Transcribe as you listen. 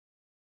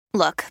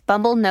Look,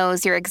 Bumble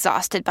knows you're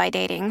exhausted by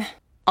dating.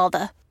 All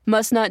the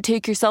must not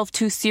take yourself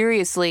too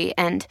seriously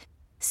and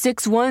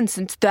 6'1"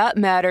 since that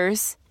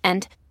matters.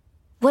 And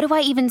what do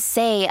I even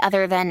say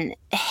other than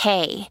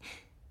hey?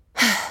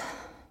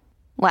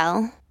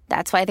 Well,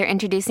 that's why they're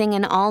introducing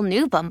an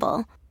all-new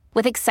Bumble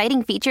with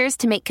exciting features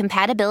to make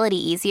compatibility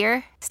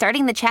easier,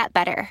 starting the chat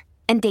better,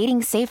 and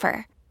dating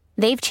safer.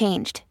 They've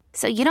changed,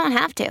 so you don't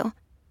have to.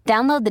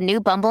 Download the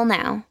new Bumble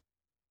now.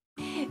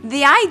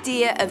 The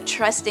idea of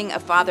trusting a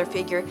father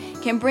figure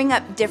can bring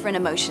up different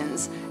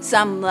emotions,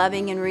 some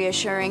loving and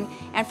reassuring,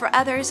 and for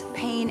others,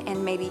 pain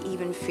and maybe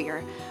even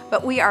fear.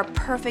 But we are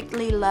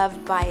perfectly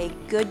loved by a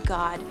good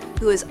God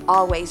who is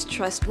always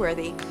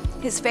trustworthy.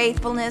 His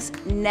faithfulness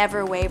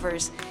never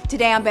wavers.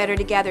 Today on Better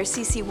Together,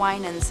 CeCe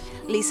Winans,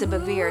 Lisa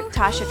Bevere,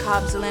 Tasha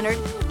Cobbs-Leonard,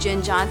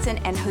 Jen Johnson,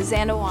 and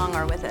Hosanna Wong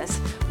are with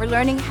us. We're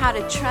learning how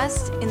to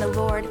trust in the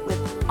Lord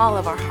with all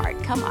of our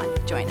heart. Come on,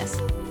 join us.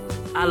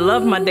 I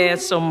love my dad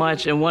so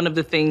much, and one of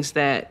the things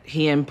that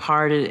he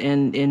imparted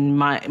in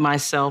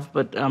myself,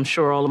 but I'm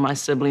sure all of my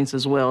siblings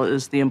as well,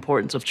 is the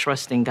importance of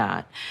trusting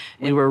God.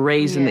 We were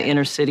raised in the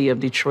inner city of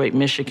Detroit,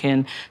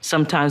 Michigan.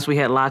 Sometimes we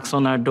had locks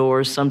on our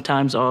doors.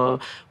 Sometimes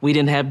we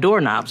didn't have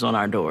doorknobs on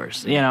our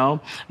doors, you know.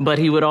 But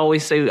he would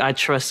always say, I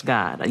trust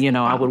God. You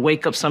know, I would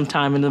wake up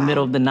sometime in the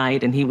middle of the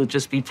night, and he would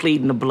just be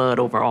pleading the blood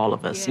over all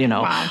of us, you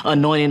know,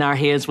 anointing our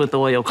heads with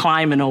oil,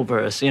 climbing over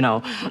us, you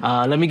know.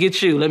 Let me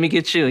get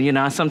you, you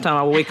know.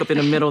 Sometimes I would wake up in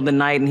the middle of the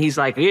night and he's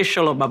like, he's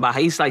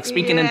like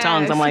speaking in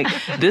tongues. I'm like,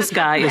 this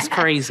guy is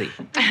crazy.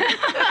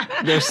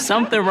 There's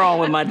something wrong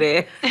with my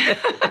dad.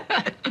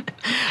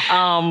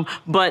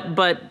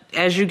 But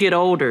as you get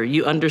older,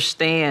 you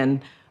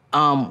understand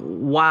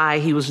why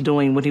he was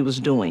doing what he was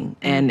doing.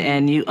 And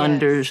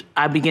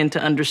I began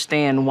to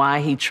understand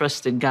why he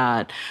trusted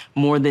God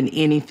more than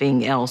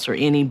anything else or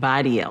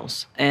anybody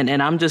else.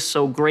 And I'm just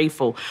so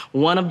grateful.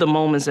 One of the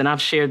moments, and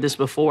I've shared this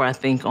before, I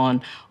think,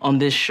 on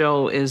this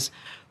show is,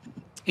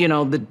 you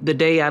know, the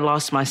day I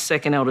lost my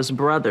second eldest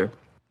brother.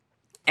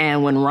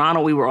 And when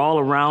Ronald, we were all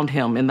around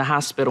him in the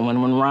hospital,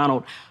 and when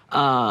Ronald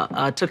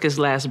took his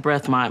last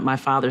breath, my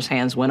father's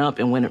hands went up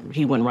and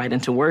he went right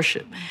into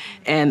worship.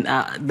 And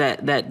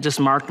that just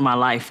marked my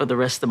life for the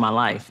rest of my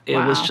life. It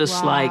was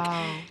just like,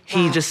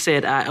 he just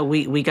said,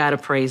 we got to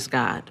praise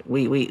God.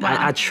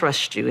 I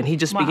trust you. And he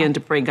just began to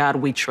pray, God,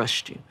 we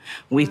trust you.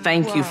 We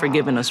thank you for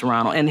giving us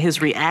Ronald. And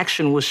his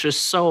reaction was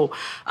just so,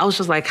 I was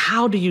just like,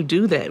 how do you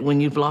do that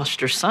when you've lost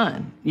your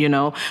son, you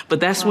know? But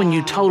that's when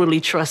you totally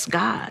trust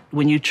God,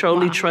 when you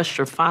totally trust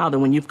your father,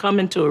 when you've come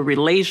into a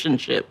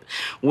relationship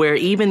where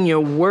even your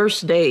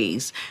worst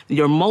days,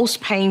 your most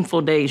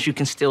painful days, you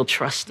can still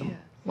trust him.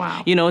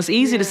 Wow. You know, it's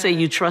easy to say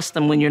you trust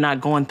them when you're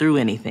not going through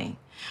anything,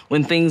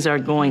 when things are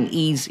going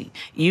easy.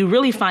 You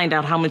really find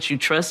out how much you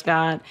trust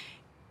God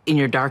in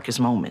your darkest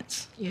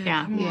moments.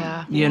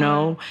 Yeah. You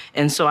know?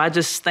 And so I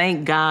just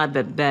thank God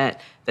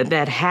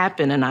that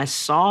happened, and I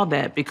saw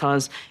that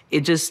because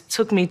it just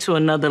took me to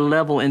another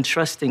level in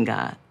trusting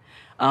God.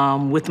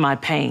 With my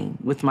pain,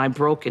 with my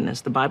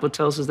brokenness. The Bible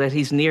tells us that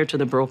he's near to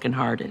the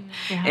brokenhearted,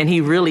 and he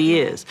really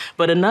is.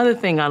 But another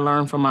thing I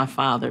learned from my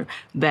father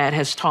that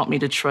has taught me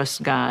to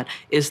trust God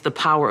is the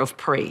power of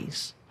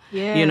praise.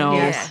 You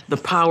know, the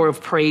power of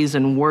praise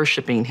and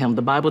worshiping him.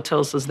 The Bible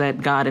tells us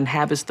that God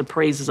inhabits the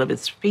praises of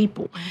its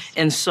people.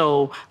 And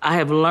so I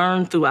have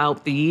learned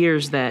throughout the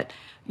years that,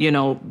 you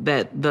know,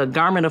 that the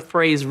garment of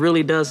praise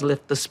really does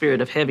lift the spirit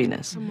of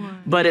heaviness.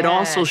 But it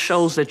also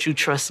shows that you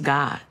trust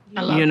God.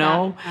 You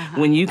know,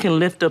 when you can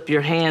lift up your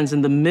hands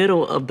in the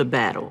middle of the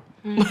battle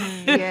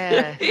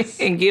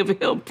and give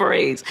him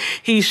praise.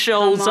 He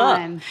shows up.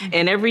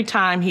 And every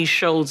time he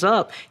shows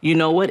up, you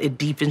know what? It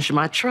deepens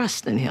my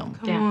trust in him.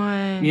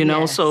 You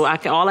know, so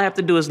all I have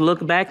to do is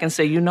look back and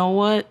say, you know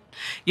what?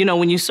 You know,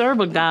 when you serve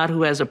a God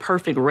who has a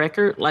perfect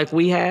record like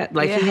he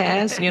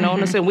has, you know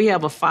what I'm saying? We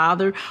have a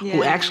father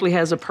who actually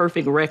has a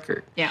perfect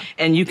record.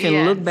 And you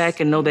can look back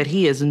and know that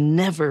he has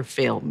never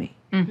failed me.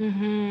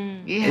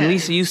 And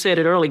Lisa, you said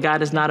it earlier,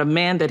 God is not a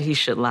man that he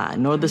should lie,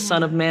 nor the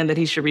son of man that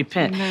he should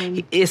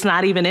repent. It's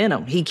not even in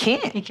him. He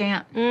can't. He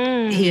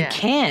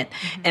can't.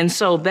 And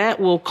so that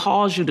will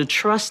cause you to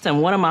trust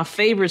him. One of my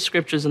favorite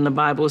scriptures in the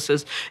Bible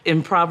says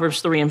in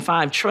Proverbs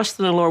 3:5, trust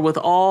in the Lord with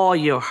all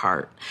your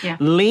heart.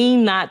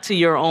 Lean not to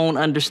your own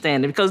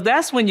understanding, because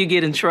that's when you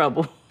get in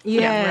trouble.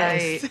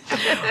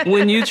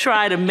 When you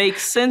try to make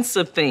sense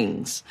of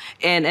things.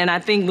 And I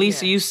think,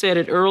 Lisa, you said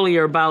it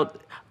earlier about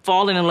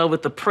falling in love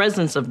with the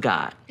presence of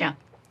God.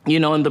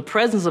 You know, in the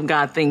presence of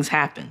God, things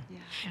happen.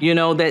 You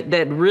know,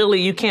 that really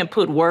you can't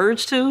put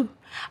words to.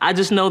 I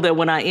just know that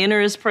when I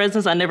enter his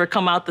presence, I never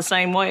come out the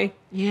same way.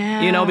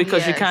 You know,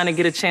 because you kind of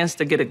get a chance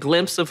to get a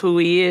glimpse of who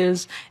he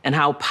is and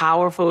how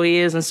powerful he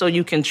is. And so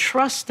you can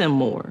trust him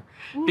more.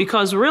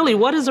 Because really,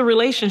 what is a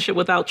relationship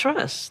without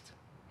trust?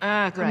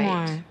 Come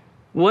on.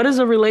 What is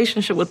a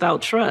relationship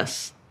without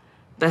trust?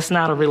 that's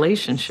not a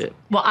relationship.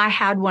 Well, I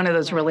had one of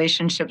those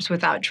relationships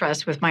without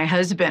trust with my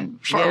husband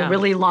for a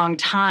really long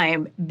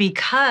time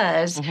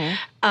because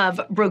of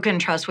broken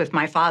trust with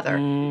my father.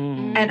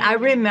 And I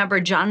remember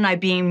John and I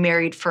being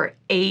married for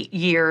 8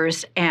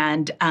 years,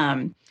 and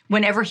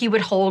whenever he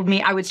would hold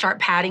me, I would start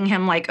patting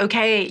him like,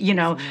 okay, you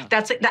know,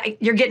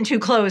 you're getting too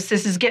close.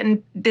 This is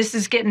getting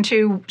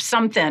to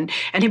something.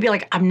 And he'd be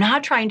like, I'm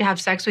not trying to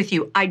have sex with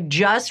you. I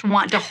just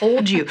want to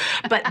hold you.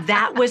 But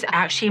that was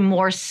actually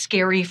more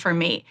scary for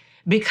me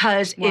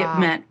because it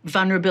meant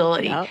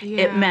vulnerability.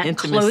 It meant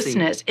intimacy.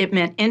 Closeness. It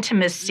meant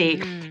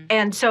intimacy.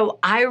 And so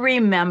I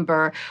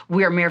remember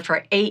we were married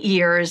for 8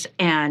 years,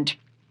 and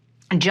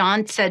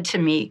John said to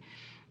me,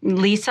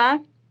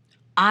 Lisa,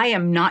 I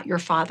am not your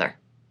father.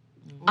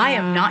 I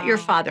am not your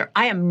father.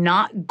 I am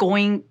not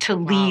going to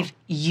leave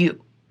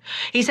you.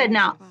 He said,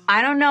 now,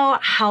 I don't know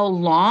how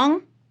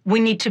long we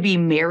need to be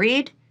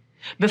married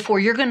before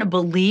you're going to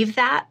believe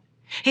that.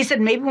 He said,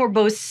 maybe we're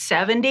both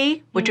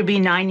 70, which would be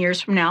 9 years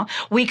from now.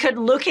 We could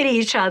look at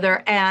each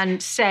other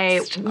and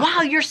say, wow,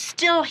 you're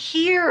still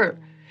here.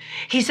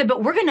 He said,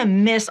 but we're going to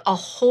miss a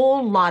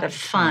whole lot of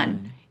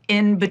fun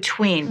in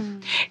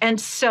between.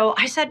 And so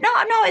I said, no,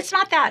 it's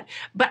not that.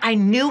 But I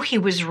knew he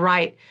was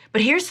right.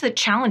 But here's the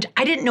challenge.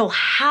 I didn't know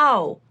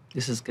how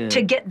this is good.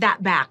 To get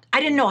that back. I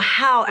didn't know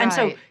how. And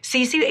so,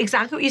 Cece,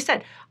 exactly what you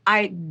said.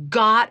 I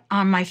got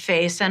on my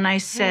face and I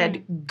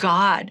said,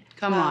 God,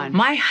 come on.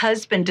 My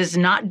husband does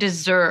not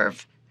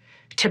deserve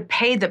to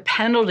pay the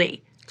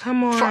penalty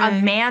for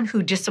a man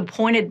who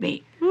disappointed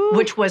me,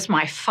 which was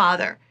my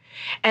father.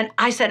 And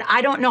I said,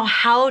 I don't know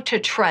how to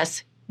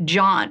trust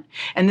John.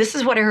 And this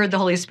is what I heard the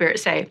Holy Spirit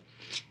say,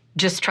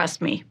 just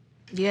trust me.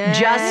 Yes.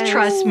 Just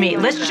trust me.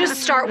 Let's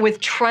just start with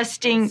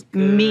trusting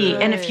me.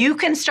 And if you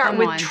can start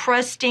with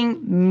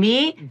trusting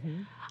me,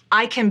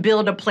 I can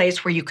build a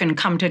place where you can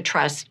come to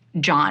trust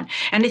John.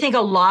 And I think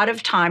a lot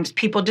of times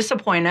people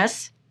disappoint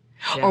us,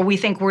 or we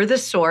think we're the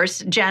source.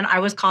 Jen, I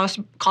was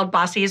called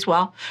bossy as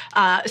well.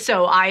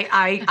 So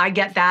I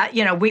get that.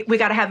 You know, we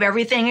got to have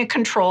everything in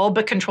control,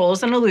 but control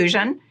is an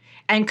illusion.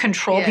 And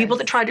people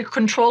that try to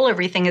control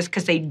everything is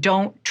because they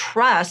don't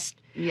trust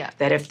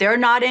that if they're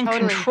not in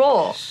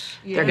control,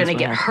 they're going to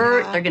get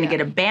hurt, they're going to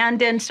get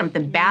abandoned,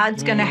 something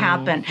bad's going to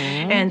happen.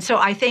 And so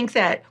I think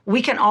that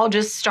we can all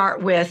just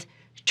start with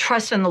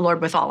trust in the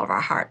Lord with all of our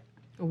heart.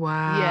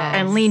 Wow. Yes.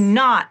 And lean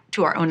not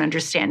to our own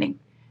understanding.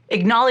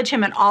 Acknowledge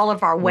him in all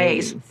of our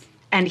ways,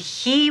 and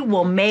he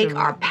will make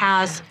our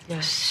paths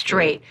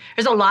straight.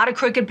 There's a lot of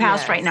crooked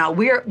paths right now.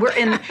 We're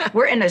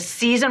in a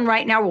season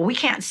right now where we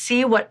can't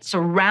see what's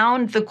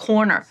around the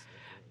corner.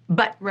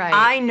 But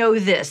I know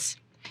this.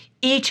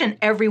 Each and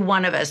every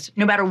one of us,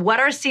 no matter what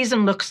our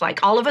season looks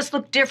like, all of us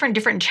look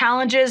different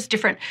challenges,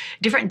 different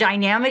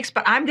dynamics,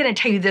 but I'm going to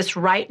tell you this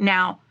right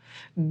now.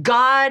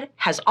 God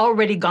has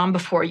already gone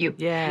before you,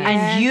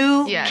 and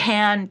you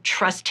can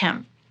trust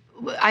him.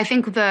 I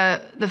think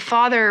the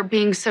Father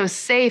being so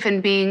safe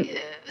and being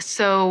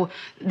so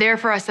there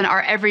for us in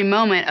our every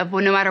moment of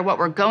no matter what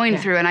we're going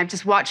through. And I've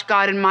just watched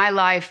God in my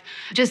life,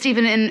 just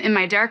even in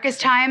my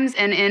darkest times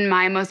and in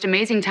my most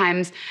amazing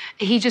times,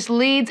 he just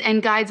leads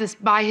and guides us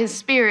by his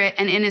Spirit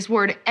and in his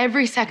word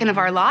every second of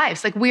our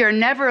lives. Like we are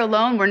never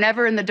alone. We're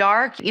never in the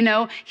dark. You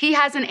know, he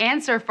has an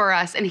answer for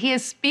us and he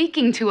is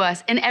speaking to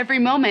us in every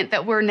moment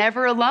that we're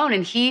never alone.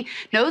 And he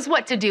knows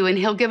what to do and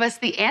he'll give us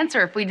the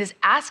answer if we just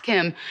ask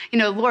him, you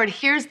know, Lord,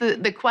 here's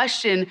the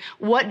question,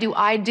 what do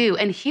I do?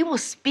 And he will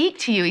speak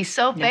to you. He's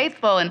so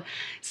faithful. And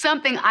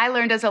something I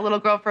learned as a little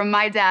girl from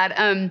my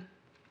dad,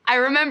 I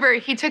remember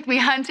he took me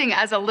hunting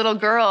as a little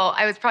girl.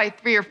 I was probably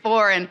 3 or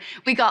 4, and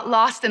we got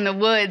lost in the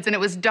woods, and it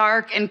was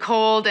dark and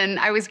cold, and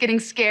I was getting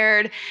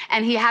scared.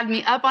 And he had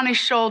me up on his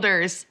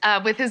shoulders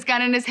with his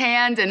gun in his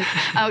hand, and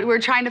we were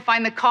trying to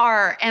find the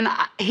car. And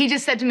he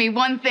just said to me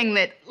one thing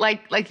that,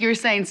 like you were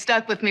saying,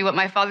 stuck with me, what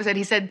my father said.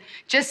 He said,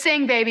 just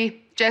sing,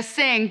 baby. Just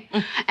sing.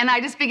 And I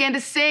just began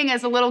to sing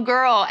as a little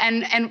girl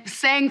and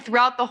sang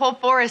throughout the whole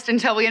forest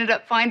until we ended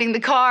up finding the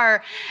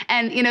car.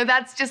 And, you know,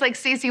 that's just like,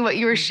 Cece, what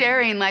you were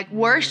sharing, like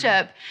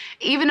worship,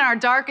 even in our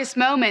darkest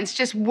moments,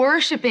 just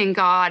worshiping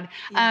God.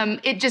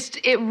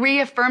 It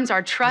reaffirms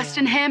our trust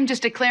in him,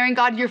 just declaring,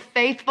 God, you're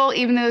faithful,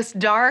 even though it's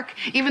dark,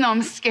 even though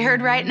I'm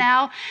scared right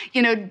now.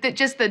 You know, that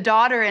just the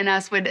daughter in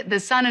us the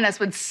son in us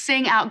would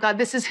sing out, God,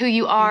 this is who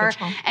you are.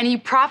 And you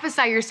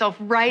prophesy yourself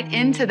right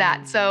into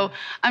that. So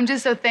I'm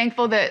just so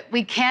thankful that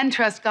we can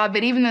trust God,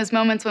 but even those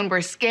moments when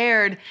we're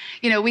scared,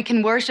 you know, we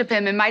can worship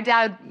him. And my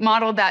dad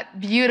modeled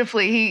that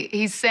beautifully.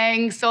 He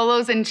sang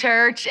solos in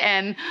church,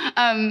 and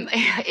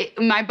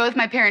both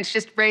my parents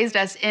just raised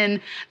us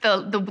in the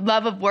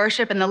love of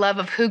worship and the love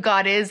of who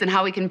God is and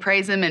how we can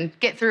praise him and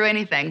get through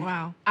anything.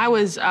 Wow. I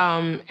was,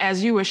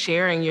 as you were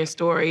sharing your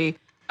story,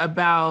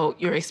 about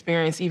your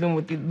experience, even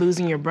with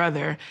losing your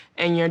brother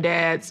and your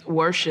dad's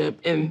worship.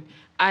 And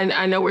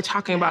I know we're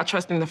talking about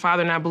trusting the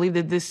Father, and I believe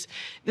that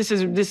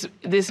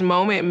this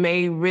moment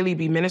may really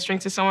be ministering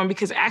to someone,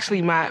 because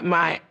actually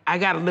I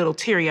got a little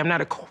teary. I'm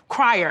not a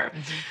crier,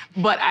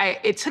 but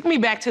it took me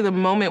back to the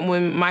moment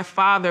when my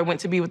father went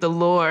to be with the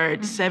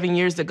Lord 7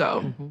 years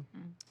ago.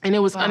 And it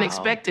was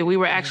unexpected. We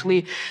were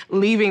actually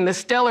leaving the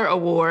Stellar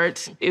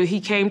Awards. He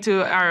came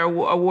to our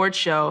award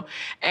show.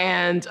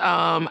 And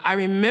I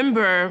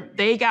remember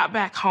they got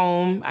back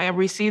home. I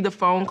received a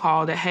phone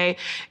call that, hey,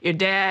 your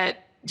dad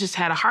just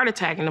had a heart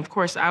attack. And of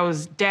course, I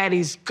was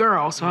daddy's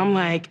girl. So I'm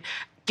like,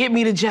 get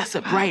me to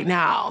Jessup right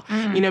now.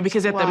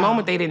 Because at the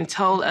moment they didn't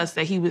tell us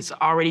that he was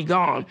already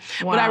gone.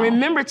 But I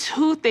remember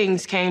two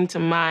things came to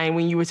mind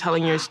when you were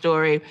telling your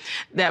story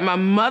that my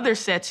mother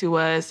said to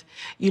us.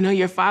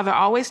 Your father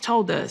always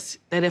told us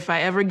that if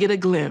I ever get a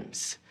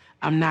glimpse,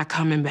 I'm not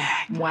coming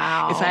back.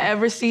 Wow. If I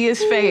ever see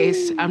his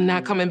face, I'm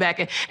not coming back.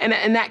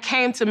 And that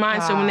came to mind.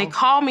 Wow. So when they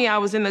called me, I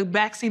was in the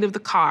backseat of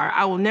the car.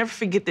 I will never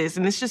forget this.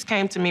 And this just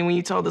came to me when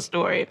you told the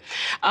story,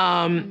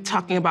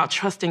 talking about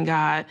trusting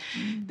God.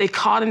 They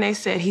called and they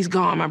said, he's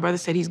gone. My brother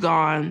said, he's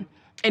gone.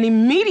 And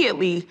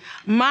immediately,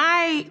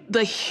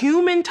 the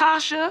human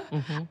Tasha,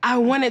 I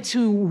wanted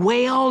to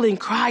wail and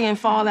cry and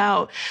fall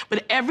out.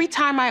 But every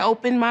time I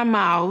opened my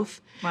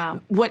mouth,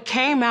 what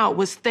came out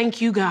was, thank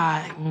you,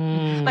 God.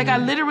 Like, I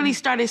literally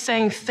started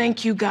saying,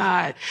 thank you,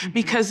 God,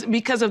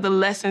 because of the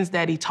lessons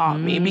that he taught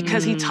me,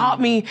 because he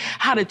taught me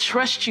how to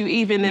trust you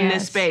even in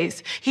this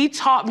space. He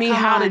taught me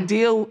how to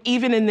deal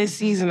even in this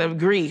season of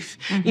grief.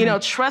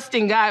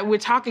 Trusting God, we're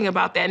talking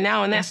about that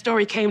now, and that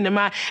story came to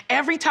mind.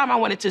 Every time I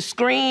wanted to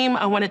scream,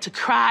 I wanted to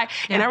cry,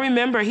 and I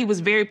remember he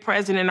was very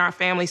present in our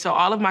family, so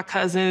all of my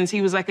cousins,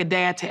 he was like a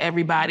dad to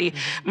everybody.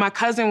 My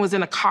cousin was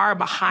in a car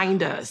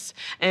behind us,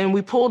 and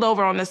we pulled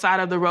over on the side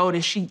of the road,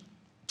 and she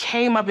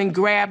came up and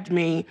grabbed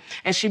me,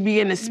 and she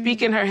began to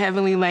speak in her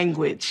heavenly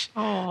language,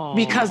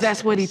 because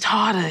that's what he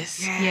taught us.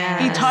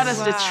 He taught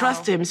us to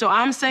trust him. So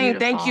I'm saying,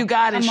 thank you,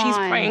 God, and she's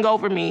praying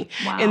over me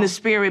in the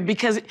spirit,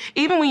 because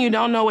even when you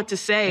don't know what to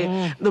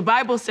say, the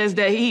Bible says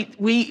that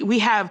we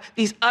have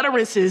these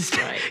utterances,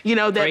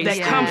 that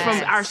come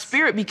from our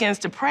spirit begins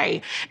to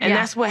pray, and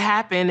that's what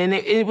happened. And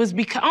it was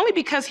only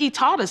because he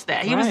taught us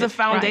that. He was the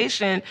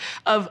foundation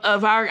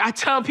of our. I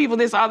tell people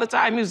this all the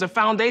time. He was the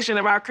foundation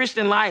of our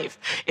Christian life.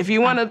 If you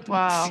want to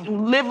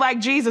live like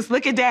Jesus,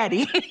 look at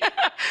Daddy.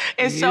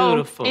 And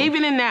Beautiful. So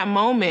even in that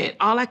moment,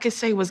 all I could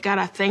say was, God,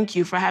 I thank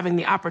you for having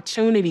the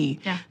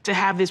opportunity to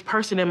have this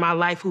person in my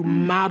life who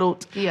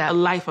modeled a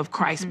life of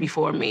Christ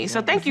before me.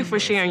 So thank you for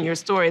sharing your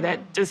story.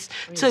 That just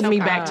took me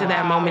back to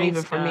that moment,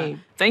 even for me.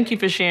 Thank you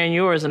for sharing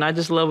yours. And I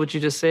just love what you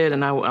just said.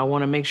 And I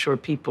want to make sure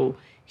people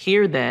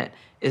hear that,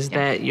 is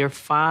that your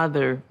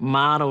father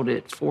modeled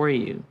it for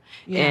you.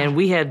 And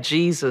we have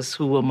Jesus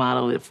who will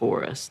model it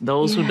for us.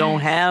 Those who don't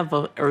have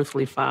an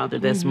earthly father,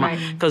 that's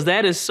because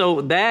that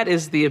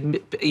is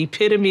the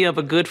epitome of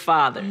a good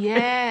father.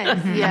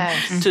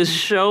 To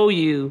show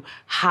you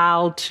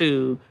how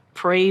to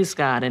praise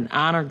God and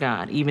honor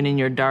God, even in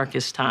your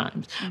darkest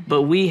times.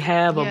 But we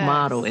have a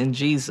model in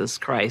Jesus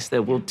Christ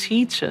that will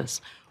teach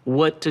us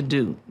what to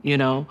do,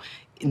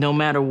 no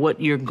matter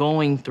what you're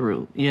going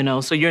through,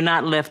 so you're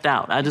not left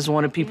out. I just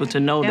wanted people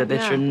to know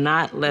that you're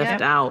not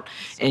left out,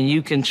 and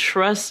you can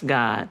trust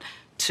God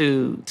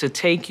to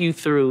take you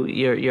through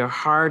your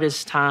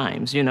hardest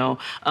times,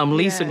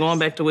 Lisa, going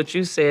back to what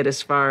you said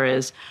as far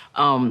as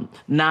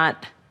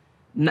not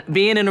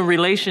being in a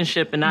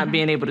relationship and not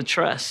being able to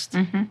trust,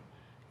 and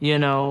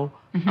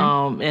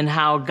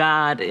how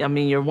God,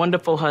 your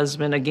wonderful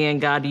husband, again,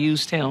 God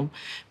used him,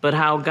 but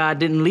how God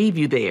didn't leave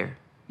you there.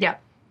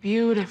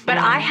 Beautiful. But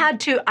I had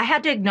to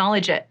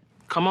acknowledge it.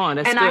 Come on,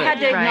 that's good. And I had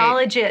to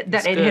acknowledge it,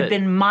 that it had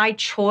been my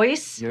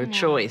choice. Your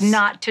choice.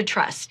 Not to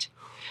trust.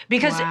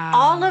 Because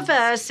all of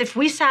us, if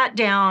we sat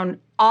down,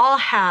 all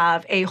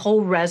have a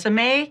whole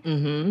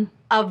resume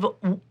of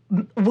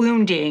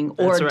wounding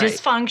or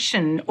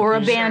dysfunction or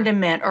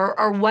abandonment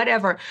or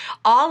whatever.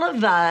 All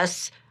of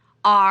us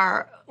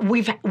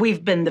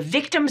we've been the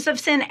victims of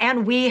sin,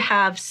 and we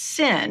have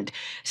sinned.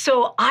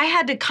 So I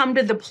had to come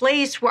to the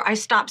place where I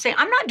stopped saying,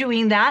 I'm not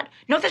doing that.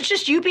 No, that's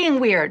just you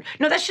being weird.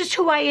 No, that's just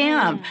who I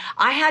am.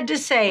 I had to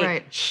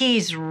say,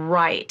 he's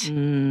right.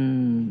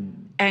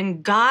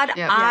 And God,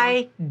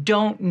 I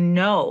don't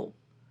know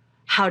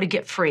how to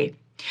get free.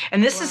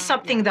 And this is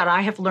something that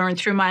I have learned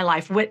through my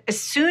life. As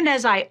soon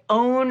as I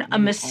own a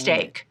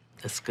mistake,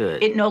 that's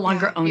good. It no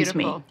longer owns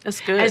me.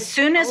 That's good. As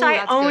soon as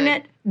I own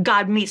it,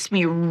 God meets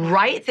me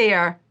right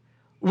there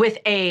with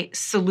a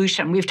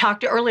solution. We've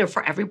talked earlier,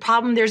 for every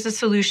problem, there's a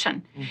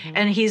solution.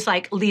 And he's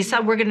like,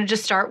 Lisa, we're going to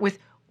just start with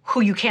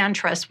who you can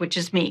trust, which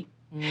is me.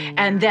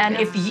 And then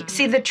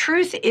the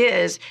truth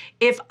is,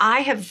 if I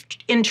have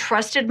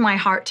entrusted my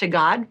heart to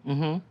God,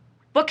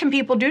 what can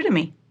people do to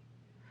me?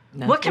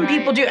 What can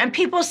people do? And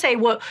people say,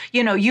 well,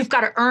 you've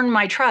got to earn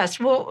my trust.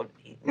 Well,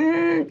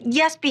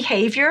 Yes,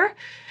 behavior.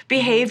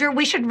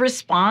 We should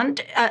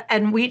respond,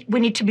 and we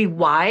need to be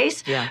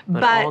wise. Yeah,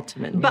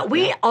 but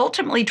we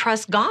ultimately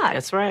trust God.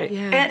 That's right.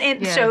 Yeah.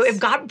 And so if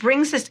God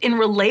brings us in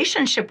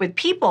relationship with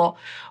people,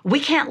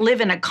 we can't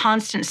live in a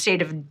constant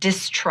state of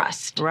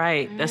distrust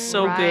Right. That's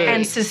so Right. good.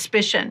 and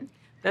suspicion.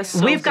 That's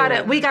so we got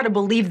good. to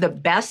believe the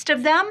best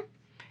of them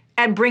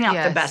and bring out the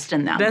Yes. best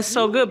in them. That's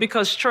so good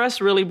because trust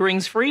really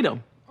brings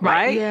freedom.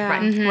 Right? Yeah.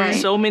 Right.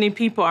 So many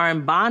people are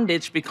in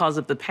bondage because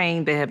of the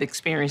pain they have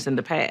experienced in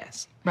the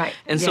past. Right.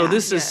 And so Yeah,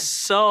 this is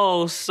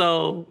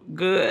so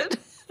good.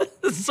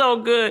 So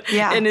good.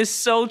 Yeah. And it's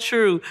so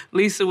true,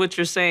 Lisa, what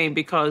you're saying,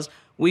 because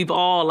we've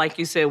all, like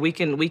you said, we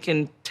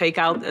can take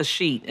out a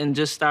sheet and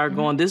just start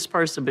going, this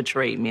person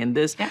betrayed me and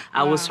this,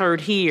 I was hurt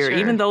here. Sure.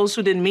 Even those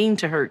who didn't mean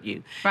to hurt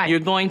you. Right. You're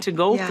going to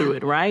go Yeah. through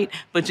it, right?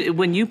 But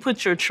when you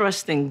put your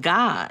trust in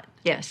God,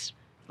 Yes.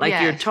 like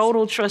your Yes.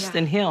 total trust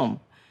in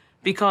Him,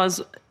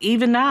 because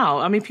even now,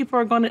 I mean,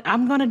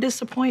 I'm going to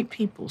disappoint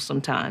people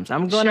sometimes.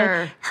 I'm going to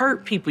Sure.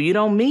 hurt people. You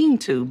don't mean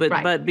to, but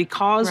Right. but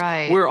because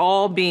Right. we're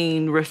all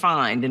being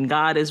refined and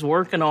God is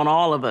working on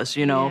all of us,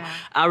 Yeah.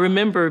 I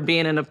remember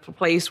being in a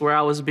place where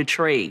I was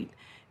betrayed.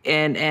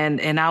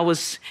 And I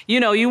was,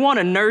 you want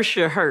to nurse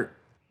your hurt.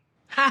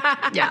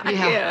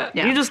 Yeah.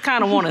 You just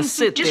kind of want to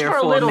sit Just there for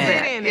a little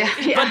minute.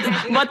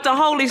 bit. But the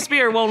Holy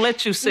Spirit won't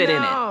let you sit in it.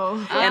 No.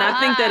 And I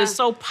think that is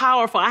so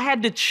powerful. I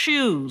had to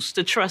choose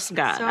to trust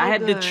God. So I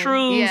had good.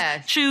 to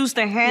Yes. choose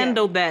to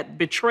handle that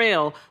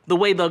betrayal the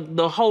way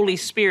the Holy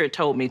Spirit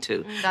told me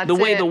to, That's the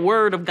way it. the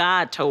Word of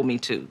God told me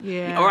to.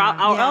 Yeah. Or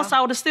Yeah. else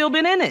I would have still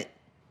been in it.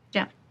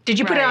 Yeah. Did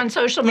you put it Right. on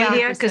social Yeah,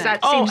 media? Because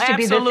that 100%. seems to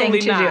be the thing absolutely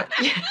to not.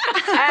 do.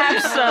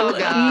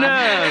 Absolutely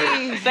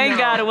no. Thank no.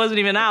 God it wasn't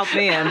even out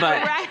then,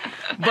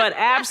 but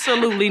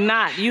absolutely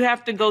not. You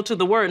have to go to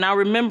the Word. And I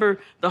remember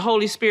the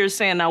Holy Spirit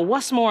saying, "Now,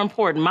 what's more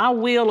important, my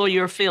will or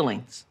your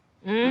feelings?"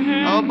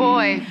 Oh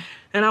boy.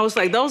 And I was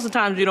like, those are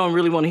times you don't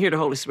really want to hear the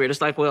Holy Spirit.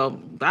 It's like, well,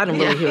 I didn't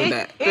really hear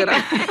that, did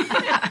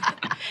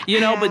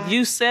I? But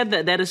you said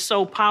that. That is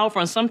so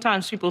powerful. And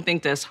sometimes people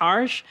think that's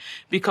harsh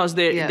because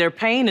their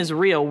pain is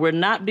real. We're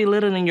not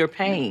belittling your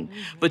pain,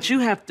 but you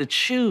have to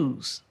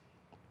choose.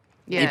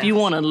 If you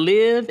want to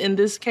live in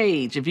this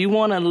cage, if you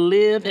want to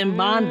live in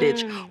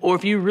bondage, or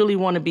if you really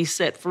want to be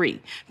set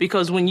free.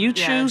 Because when you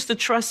choose to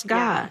trust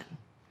God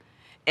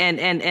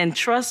and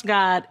trust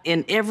God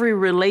in every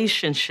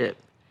relationship,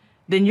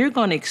 then you're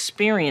going to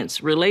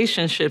experience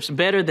relationships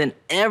better than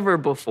ever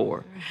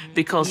before.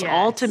 Because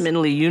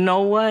ultimately, you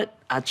know what?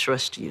 I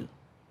trust you.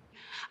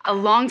 A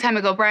long time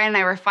ago, Brian and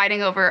I were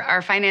fighting over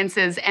our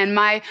finances, and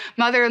my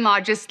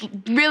mother-in-law, just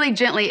really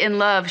gently in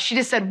love, she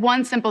just said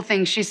one simple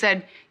thing. She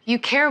said, "You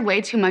care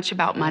way too much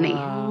about money."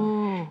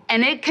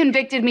 And it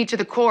convicted me to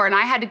the core, and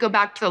I had to go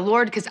back to the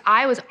Lord because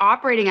I was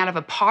operating out of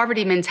a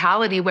poverty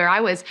mentality where I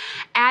was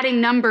adding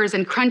numbers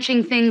and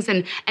crunching things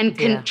and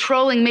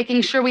controlling,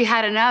 making sure we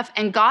had enough.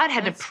 And God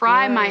had to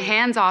pry my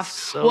hands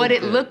off what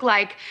it looked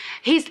like.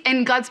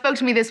 And God spoke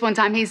to me this one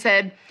time. He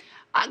said,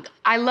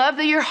 I love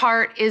that your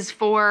heart is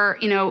for,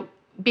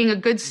 being a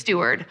good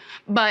steward,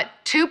 but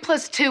 2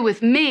 + 2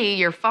 with me,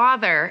 your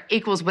father,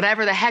 equals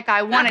whatever the heck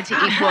I want it to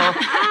equal.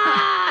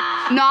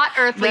 Not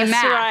earthly That's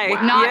math.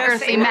 right. Not Yes,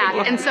 earthly right.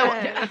 math. And so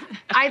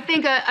I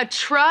think a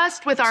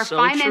trust with our So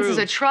finances,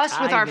 true. a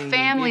trust with our Tithing and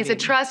families, a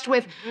giving. trust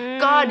with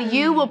God,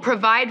 you will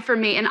provide for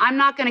me. And I'm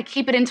not going to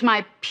keep it into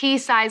my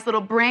pea-sized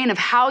little brain of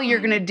how you're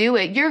going to do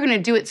it. You're going to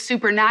do it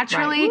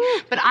supernaturally,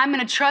 but I'm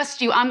going to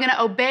trust you. I'm going to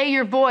obey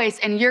your voice,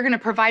 and you're going to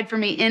provide for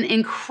me in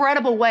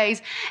incredible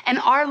ways. And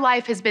our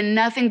life has been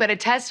nothing but a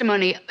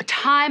testimony,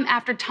 time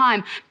after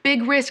time,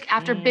 big risk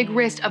after big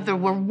risk of the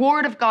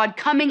reward of God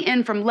coming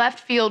in from left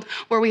field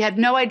where we had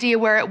no idea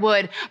where it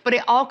would. But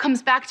it all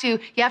comes back to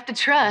you have to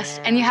trust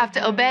and you have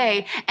to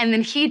obey. And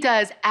then He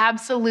does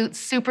absolute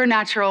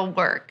supernatural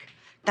work.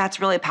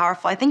 That's really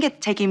powerful. I think it's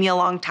taken me a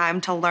long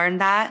time to learn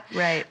that.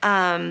 Right.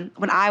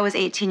 When I was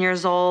 18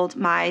 years old,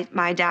 my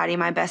daddy,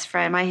 my best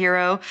friend, my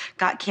hero,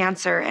 got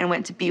cancer and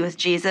went to be with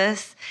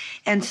Jesus.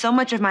 And so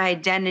much of my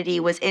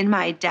identity was in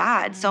my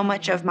dad. So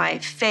much of my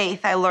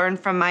faith I learned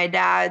from my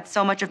dad.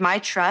 So much of my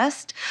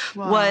trust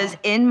was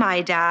in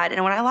my dad.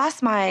 And when I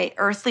lost my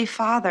earthly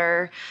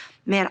father,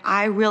 man,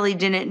 I really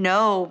didn't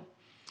know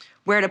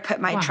where to put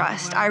my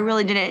trust. I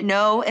really didn't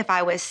know if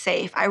I was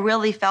safe. I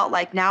really felt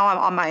like now I'm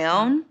on my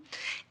own,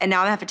 and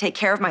now I have to take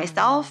care of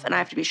myself, and I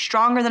have to be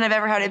stronger than I've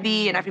ever had to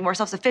be, and I have to be more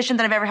self-sufficient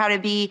than I've ever had to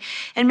be.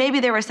 And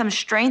maybe there was some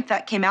strength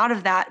that came out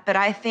of that, but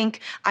I think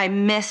I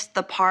missed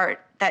the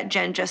part that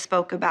Jen just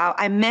spoke about.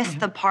 I missed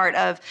the part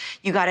of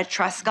you got to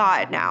trust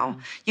God now.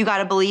 You got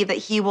to believe that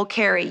He will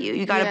carry you.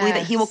 You got to believe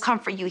that He will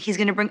comfort you. He's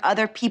going to bring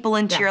other people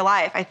into your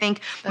life. I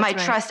think my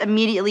trust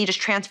immediately just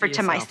transferred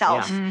to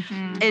myself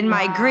in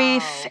my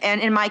grief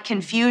and in my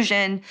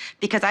confusion,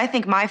 because I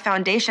think my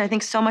foundation, I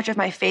think so much of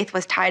my faith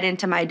was tied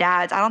into my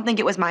dad's. I don't think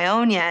it was my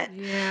own yet.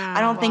 I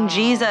don't think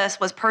Jesus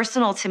was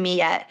personal to me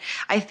yet.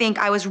 I think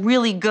I was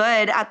really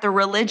good at the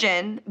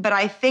religion, but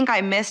I think I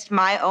missed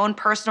my own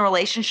personal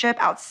relationship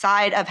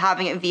outside outside of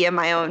having it via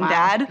my own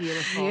dad.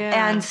 Beautiful.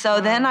 And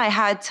so then I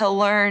had to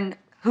learn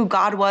who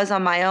God was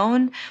on my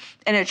own,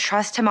 and to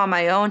trust him on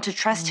my own, to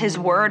trust his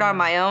word on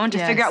my own,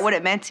 to figure out what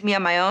it meant to me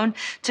on my own,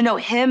 to know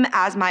him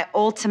as my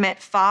ultimate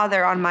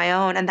father on my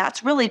own. And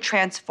that's really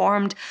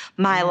transformed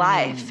my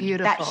life.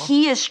 Beautiful. That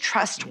he is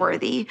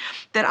trustworthy,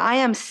 that I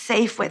am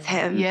safe with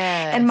him.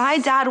 Yes. And my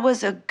dad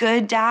was a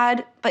good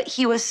dad, but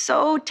he was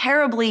so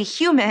terribly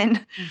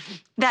human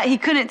that he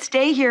couldn't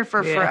stay here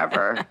for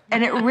forever.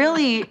 And it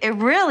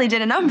really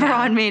did a number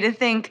on me to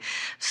think,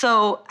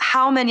 so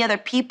how many other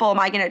people am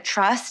I gonna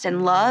trust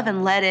and love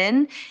and let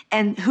in?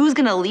 And who's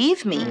gonna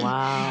leave me?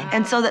 Wow.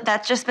 And so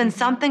that's just been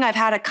something I've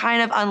had to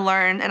kind of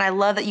unlearn. And I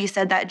love that you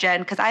said that,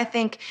 Jen, because I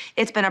think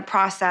it's been a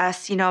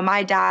process. You know,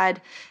 my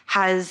dad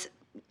has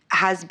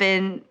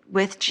been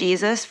with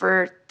Jesus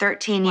for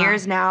 13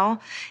 years now.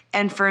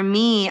 And for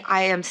me,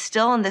 I am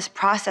still in this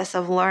process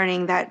of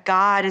learning that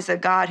God is a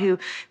God who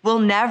will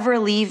never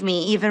leave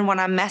me, even when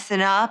I'm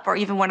messing up or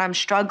even when I'm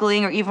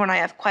struggling or even when I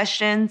have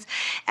questions,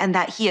 and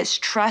that he is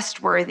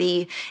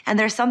trustworthy. And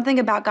there's something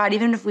about God,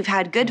 even if we've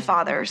had good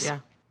fathers,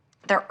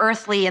 they're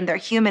earthly and they're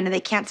human and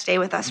they can't stay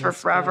with us for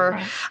forever.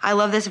 Right. I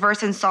love this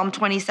verse in Psalm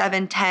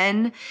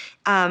 27:10.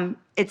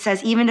 It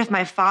says, even if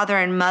my father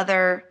and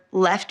mother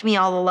left me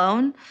all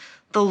alone,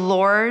 the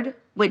Lord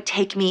would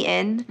take me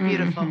in.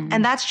 Beautiful.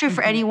 And that's true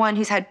for anyone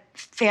who's had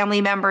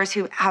family members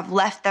who have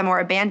left them or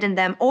abandoned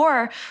them,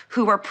 or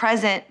who were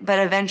present but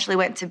eventually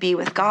went to be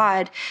with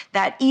God,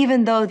 that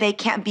even though they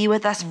can't be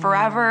with us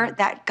forever,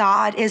 that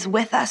God is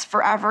with us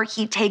forever.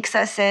 He takes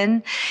us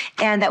in,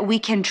 and that we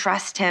can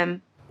trust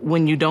him.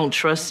 When you don't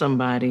trust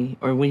somebody,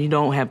 or when you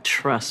don't have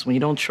trust, when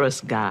you don't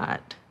trust God,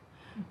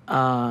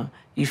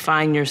 you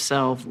find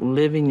yourself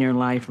living your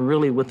life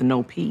really with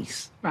no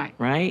peace.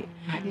 Right?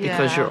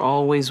 Because you're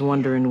always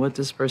wondering what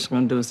this person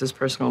gonna do. Is this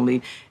person gonna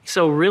leave?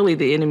 So really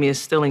the enemy is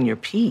stealing your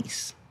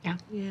peace.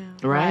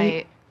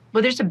 Right?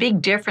 Well, there's a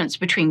big difference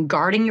between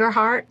guarding your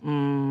heart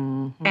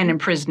and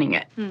imprisoning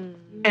it.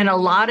 And a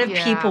lot of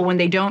people, when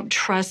they don't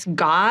trust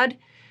God,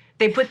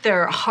 they put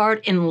their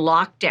heart in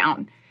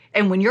lockdown.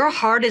 And when your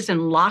heart is in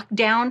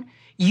lockdown,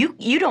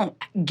 you don't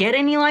get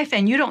any life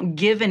and you don't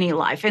give any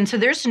life. And so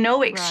there's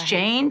no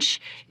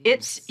exchange.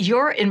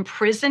 You're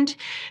imprisoned.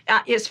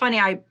 It's funny,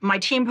 my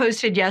team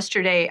posted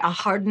yesterday, a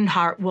hardened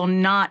heart will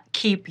not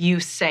keep you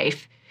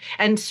safe.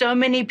 And so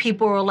many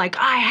people were like,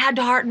 I had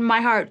to harden my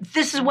heart.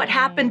 This is what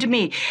happened to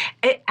me.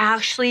 It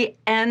actually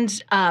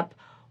ends up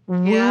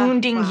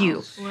wounding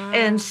you. Wow.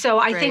 And so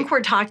I think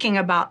we're talking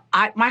about,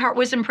 my heart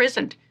was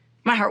imprisoned.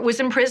 My heart was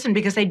imprisoned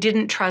because I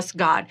didn't trust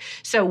God.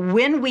 So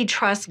when we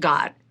trust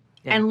God,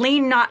 and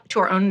lean not to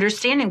our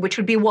understanding, which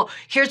would be, well,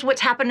 here's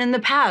what's happened in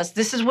the past.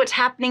 This is what's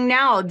happening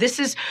now. This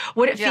is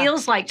what it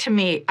feels like to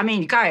me. I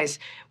mean, guys,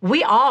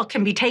 we all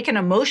can be taken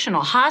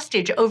emotional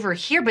hostage over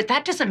here, but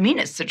that doesn't mean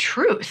it's the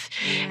truth.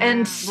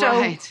 And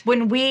so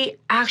when we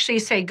actually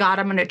say, God,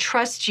 I'm going to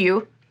trust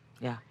you,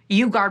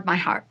 you guard my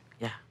heart.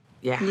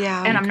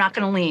 And I'm not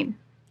going to lean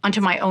onto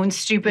my own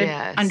stupid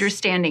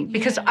understanding,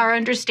 because our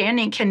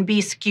understanding can be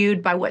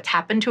skewed by what's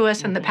happened to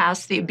us in the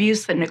past, the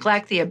abuse, the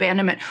neglect, the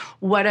abandonment,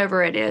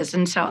 whatever it is.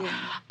 And so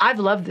I've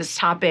loved this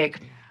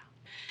topic.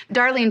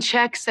 Darlene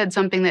Zschech said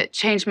something that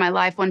changed my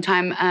life one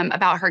time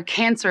about her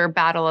cancer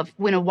battle of,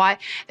 why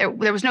there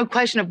was no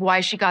question of why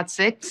she got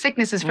sick.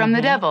 Sickness is from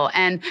the devil,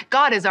 and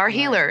God is our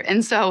healer.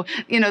 And so,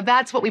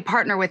 that's what we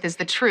partner with, is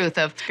the truth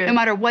of no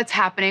matter what's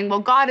happening, well,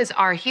 God is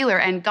our healer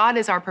and God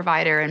is our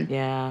provider.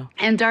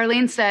 And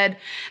Darlene said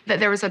that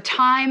there was a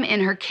time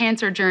in her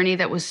cancer journey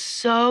that was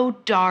so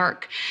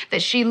dark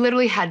that she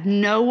literally had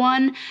no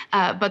one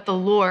but the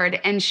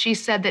Lord. And she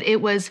said that it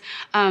was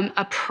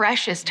a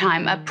precious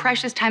time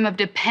of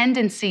dependency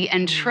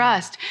and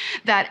trust,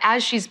 that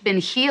as she's been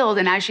healed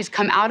and as she's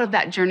come out of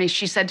that journey,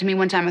 she said to me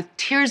one time with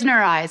tears in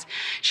her eyes,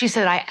 she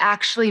said, I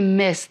actually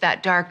miss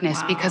that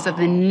darkness because of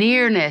the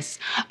nearness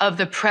of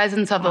the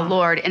presence of the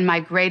Lord in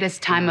my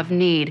greatest time of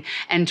need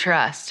and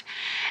trust.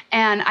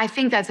 And I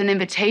think that's an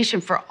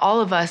invitation for all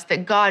of us,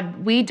 that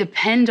God, we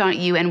depend on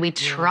you and we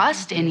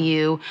trust in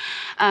you,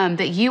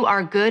 that you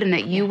are good and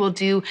that you will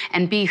do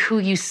and be who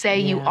you say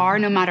you are,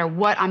 no matter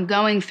what I'm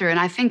going through. And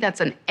I think that's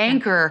an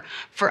anchor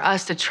for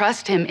us to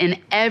trust him in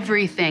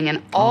everything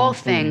and all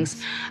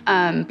things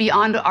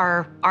beyond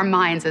our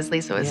minds, as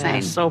Lisa was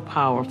saying. So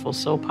powerful,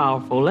 so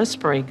powerful. Let's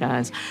pray,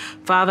 guys.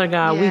 Father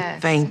God, we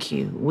thank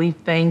you. We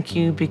thank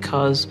you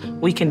because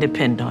we can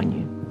depend on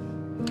you.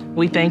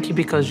 We thank you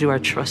because you are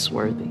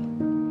trustworthy.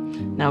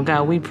 Now,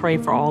 God, we pray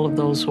for all of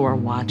those who are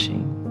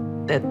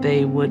watching, that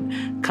they would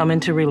come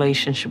into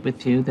relationship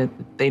with you, that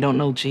they don't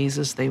know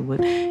Jesus, they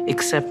would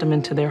accept him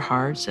into their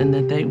hearts, and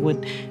that they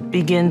would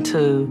begin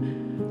to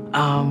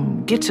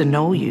get to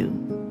know you,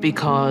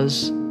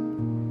 because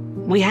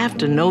we have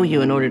to know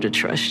you in order to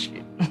trust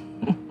you.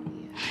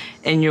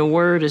 And your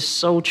word is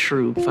so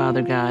true,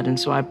 Father God. And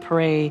so I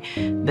pray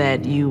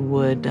that you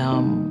would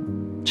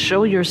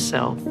show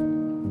yourself,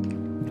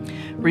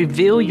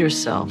 reveal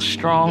yourself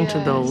strong to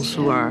those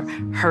who are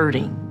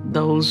hurting,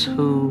 those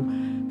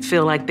who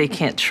feel like they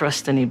can't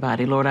trust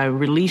anybody. Lord, I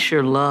release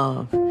your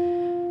love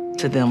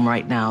to them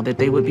right now, that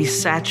they would be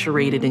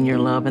saturated in your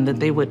love and that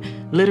they would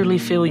literally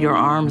feel your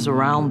arms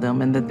around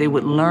them and that they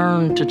would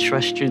learn to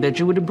trust you, that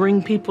you would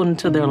bring people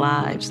into their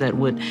lives that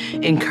would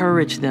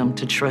encourage them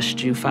to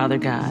trust you, Father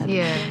God.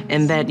 Yes.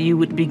 And that you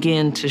would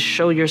begin to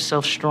show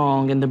yourself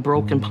strong in the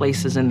broken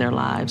places in their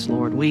lives,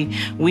 Lord.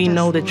 We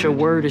know that your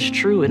word is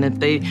true, and if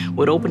they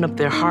would open up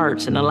their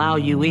hearts and allow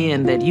you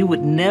in, that you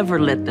would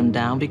never let them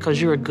down because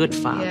you're a good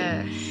Father.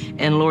 Yes.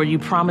 And Lord, you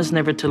promise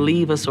never to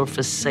leave us or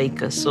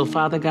forsake us. So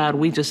Father God,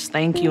 we just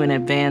thank you in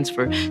advance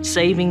for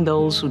saving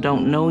those who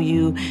don't know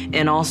you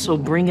and also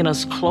bringing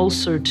us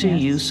closer to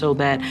you so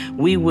that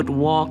we would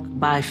walk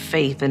by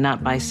faith and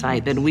not by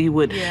sight, that we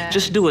would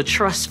just do a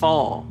trust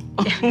fall.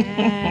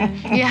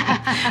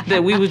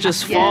 That we would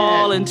just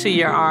fall into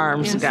your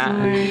arms, God,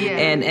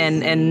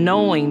 and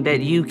knowing that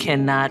you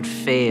cannot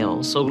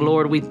fail. So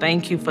Lord, we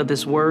thank you for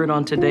this word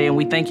on today, and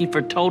we thank you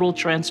for total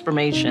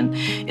transformation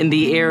in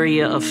the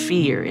area of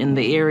fear, in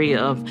the area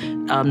of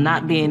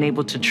not being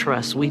able to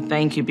trust. We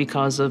thank you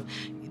because of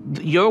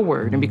your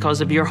word and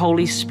because of your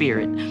Holy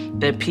Spirit,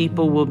 that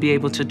people will be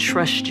able to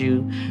trust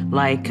you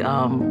like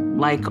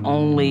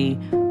only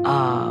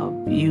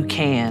you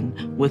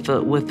can, with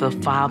a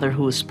Father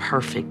who is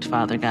perfect,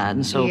 Father God.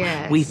 And so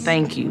we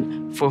thank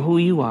you for who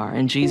you are.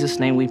 In Jesus'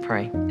 name we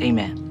pray.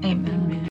 Amen. Amen.